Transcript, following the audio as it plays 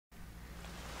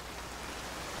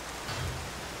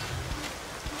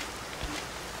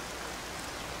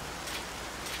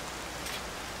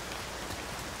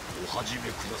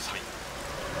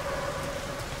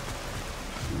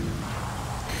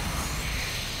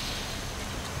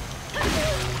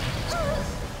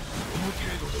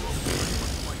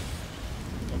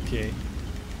Okay.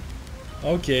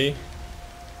 Okay.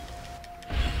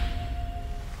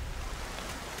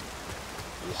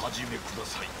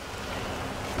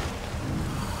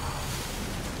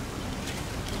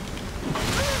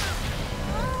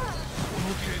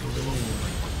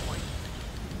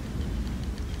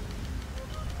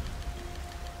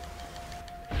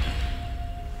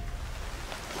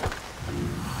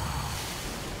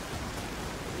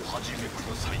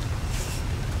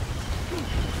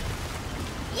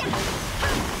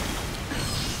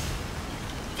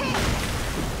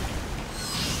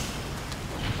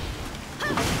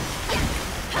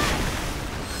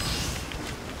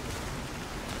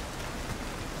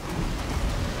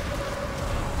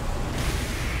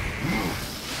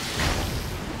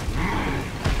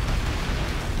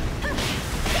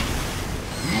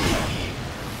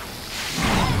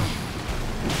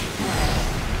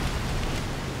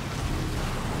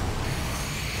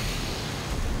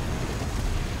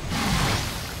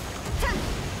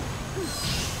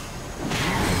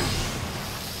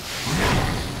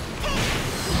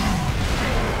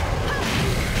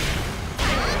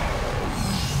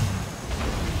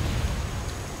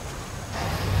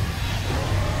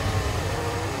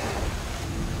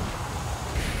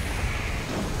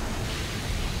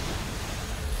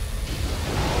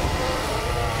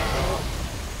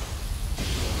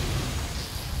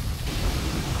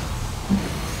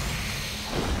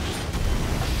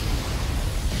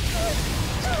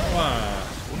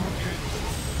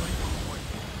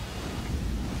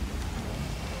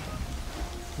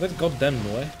 That goddamn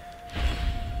way.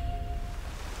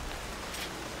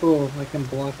 Oh, I can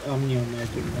block Omnio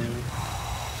magic now.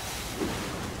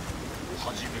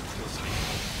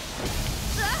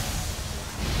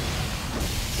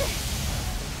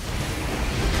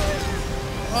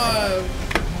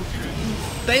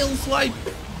 Tail swipe!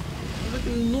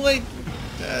 Fucking nue!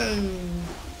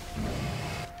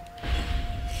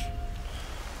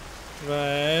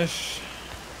 Weź.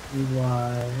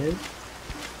 What?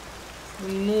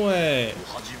 Nue!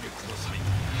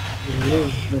 It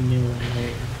is the new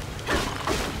way.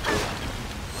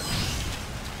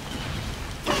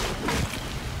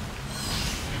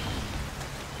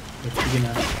 What you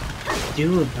gonna do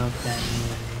about that new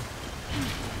way?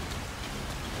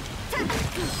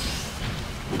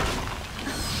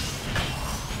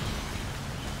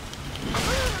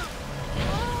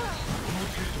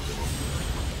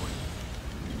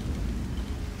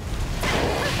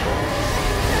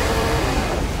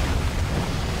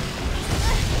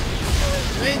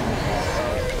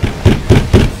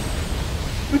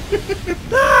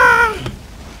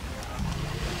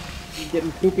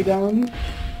 Getting poopy down?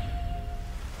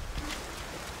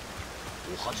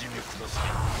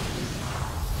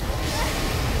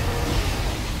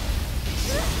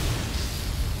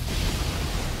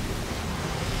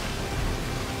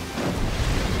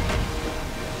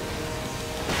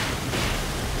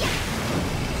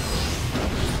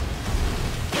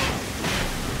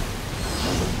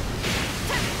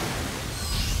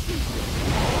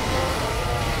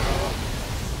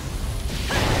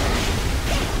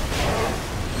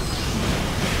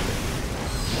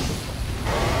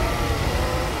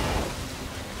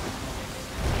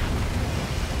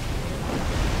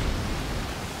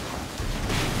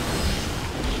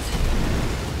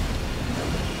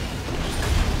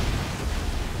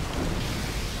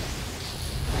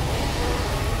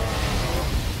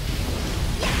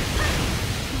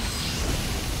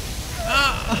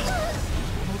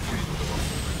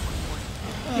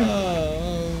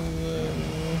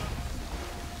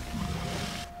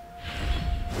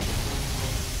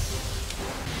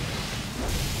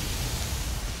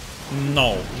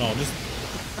 No, just...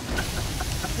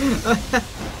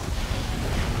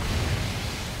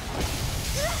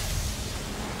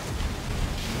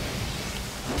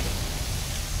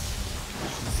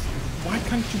 Why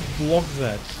can't you block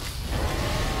that?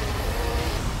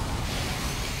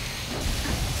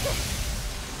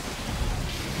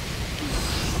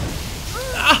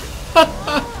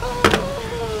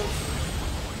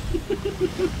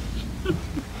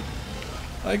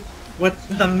 Like... What's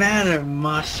the matter,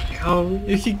 Moscow?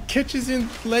 If he catches you in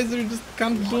laser, you just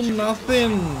can't do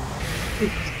nothing.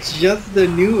 It's just the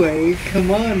new way.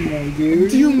 Come on, my dude. What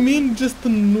do you mean just a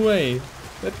nue?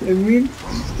 I mean, it's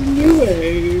just the new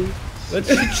way. That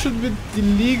shit should be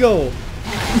illegal.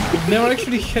 You've never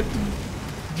actually had to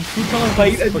defeat one of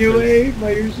Fight these a new fuckers. way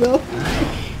by yourself.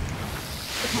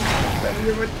 I don't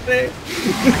know what to say.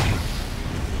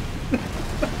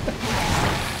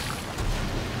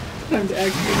 time to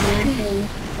actually learn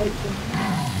how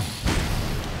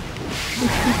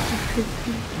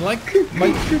Like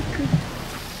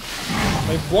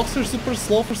my blocks are super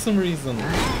slow for some reason.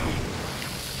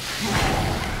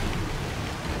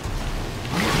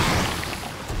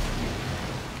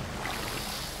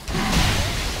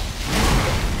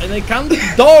 And I can't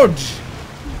dodge!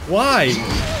 Why?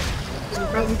 You're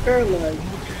probably paralyzed.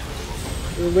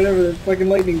 Or whatever, the fucking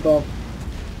lightning bolt.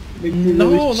 Makes me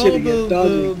No, really shitty at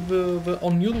dodging. the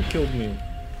Onyudo killed me.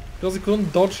 Because I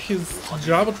couldn't dodge his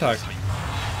grab attack.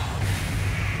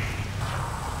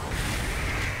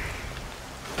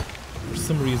 For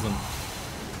some reason.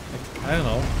 Like, I don't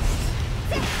know.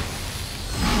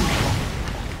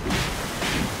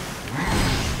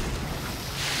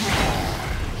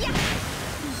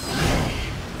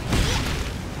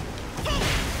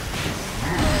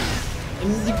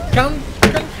 And you can't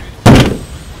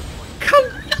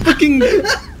fucking...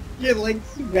 You're like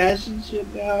smashing shit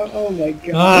now. Oh my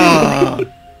god. Ah!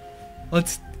 Well,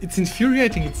 it's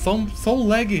infuriating. It's so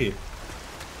laggy.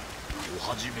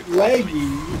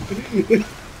 Laggy.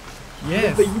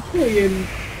 Yes. But you playing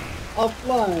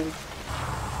offline.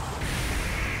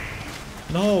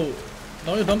 No,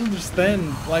 you don't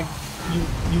understand. Like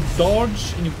you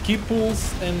dodge and you keep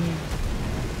pulls and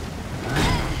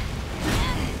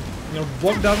your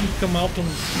block doesn't come out on.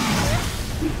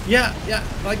 Yeah.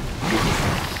 Like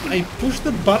I push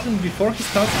the button before he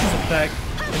starts his attack,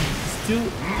 and still.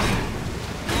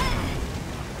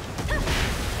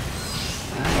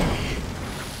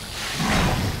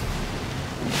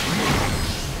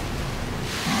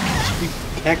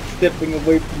 Back stepping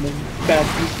away from him fast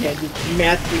as you can, just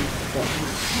mashing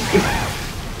buttons.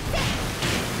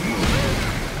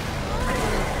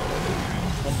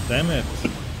 Oh damn it!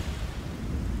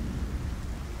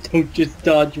 Don't just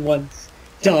dodge once,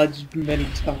 dodge many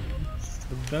times.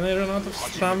 But then I run out of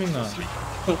stamina.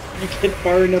 You get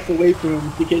far enough away from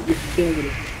him to get your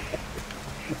stamina.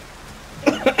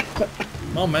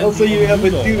 No man. Also, you have a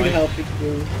Onyudo, dude like, helping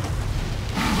you.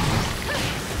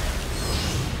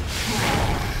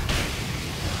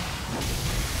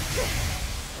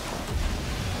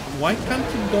 Why can't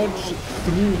you dodge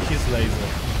through his laser?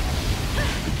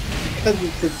 Because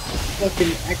it's a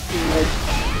fucking acting like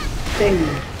thing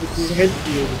with your head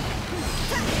shield.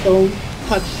 Don't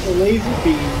touch the laser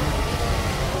beam.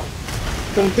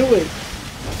 Don't do it.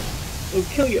 It'll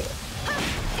kill you.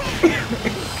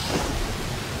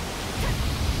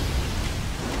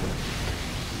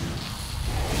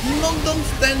 No, don't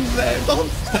stand there! Don't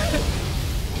stand!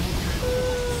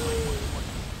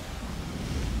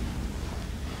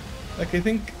 Like I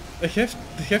think I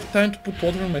have time to put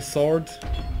water on my sword,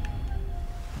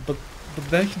 but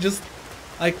then he just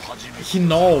like he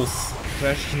knows,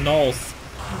 Crash.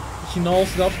 He knows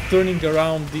without turning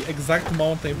around the exact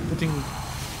moment I'm putting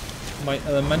my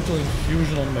elemental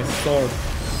infusion on my sword.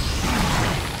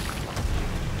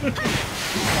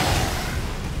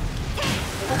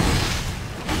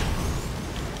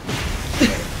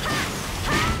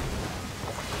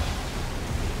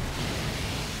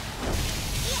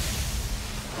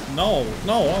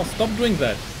 No, stop doing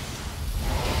that.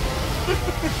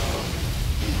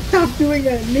 Stop doing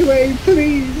that, Nue,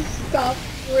 please! Stop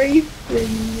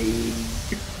racing me!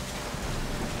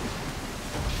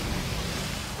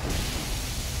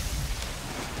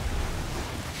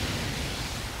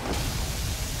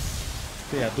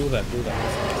 Yeah, do that.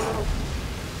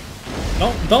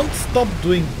 No, don't stop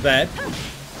doing that,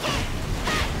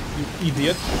 you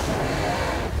idiot.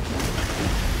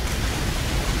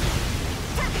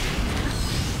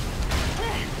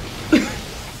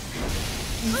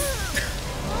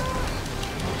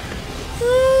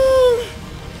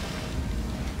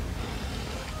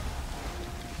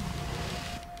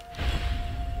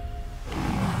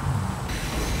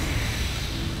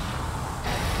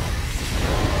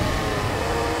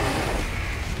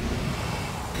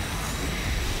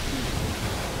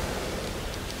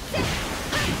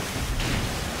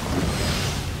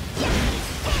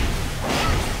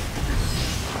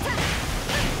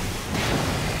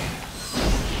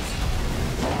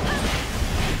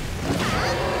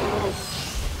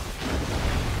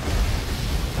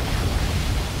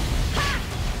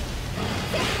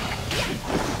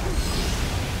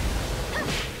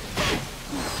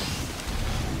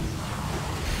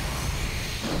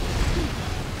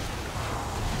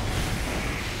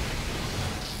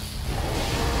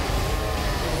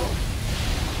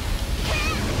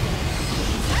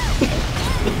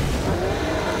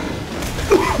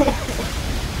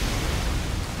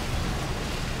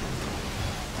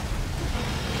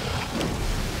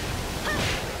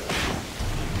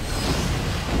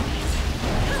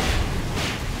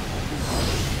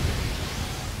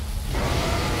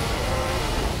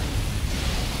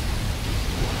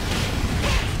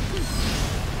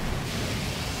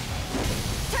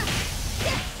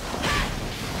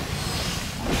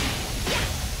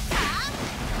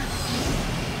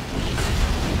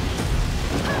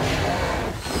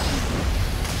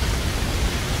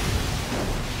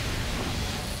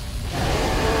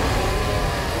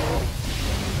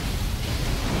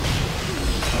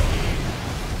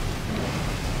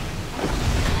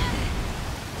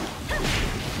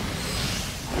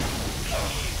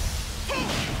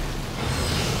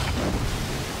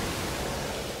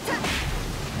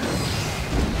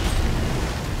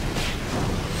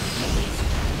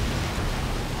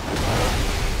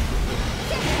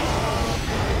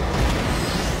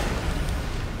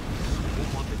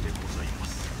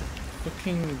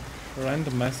 fucking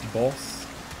random ass boss.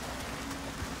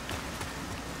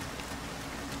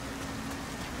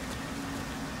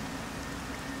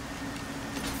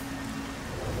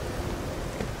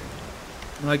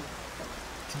 Like,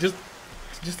 you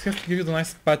just have to give it a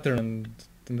nice pattern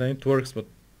and then it works, but...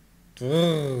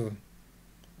 Ugh.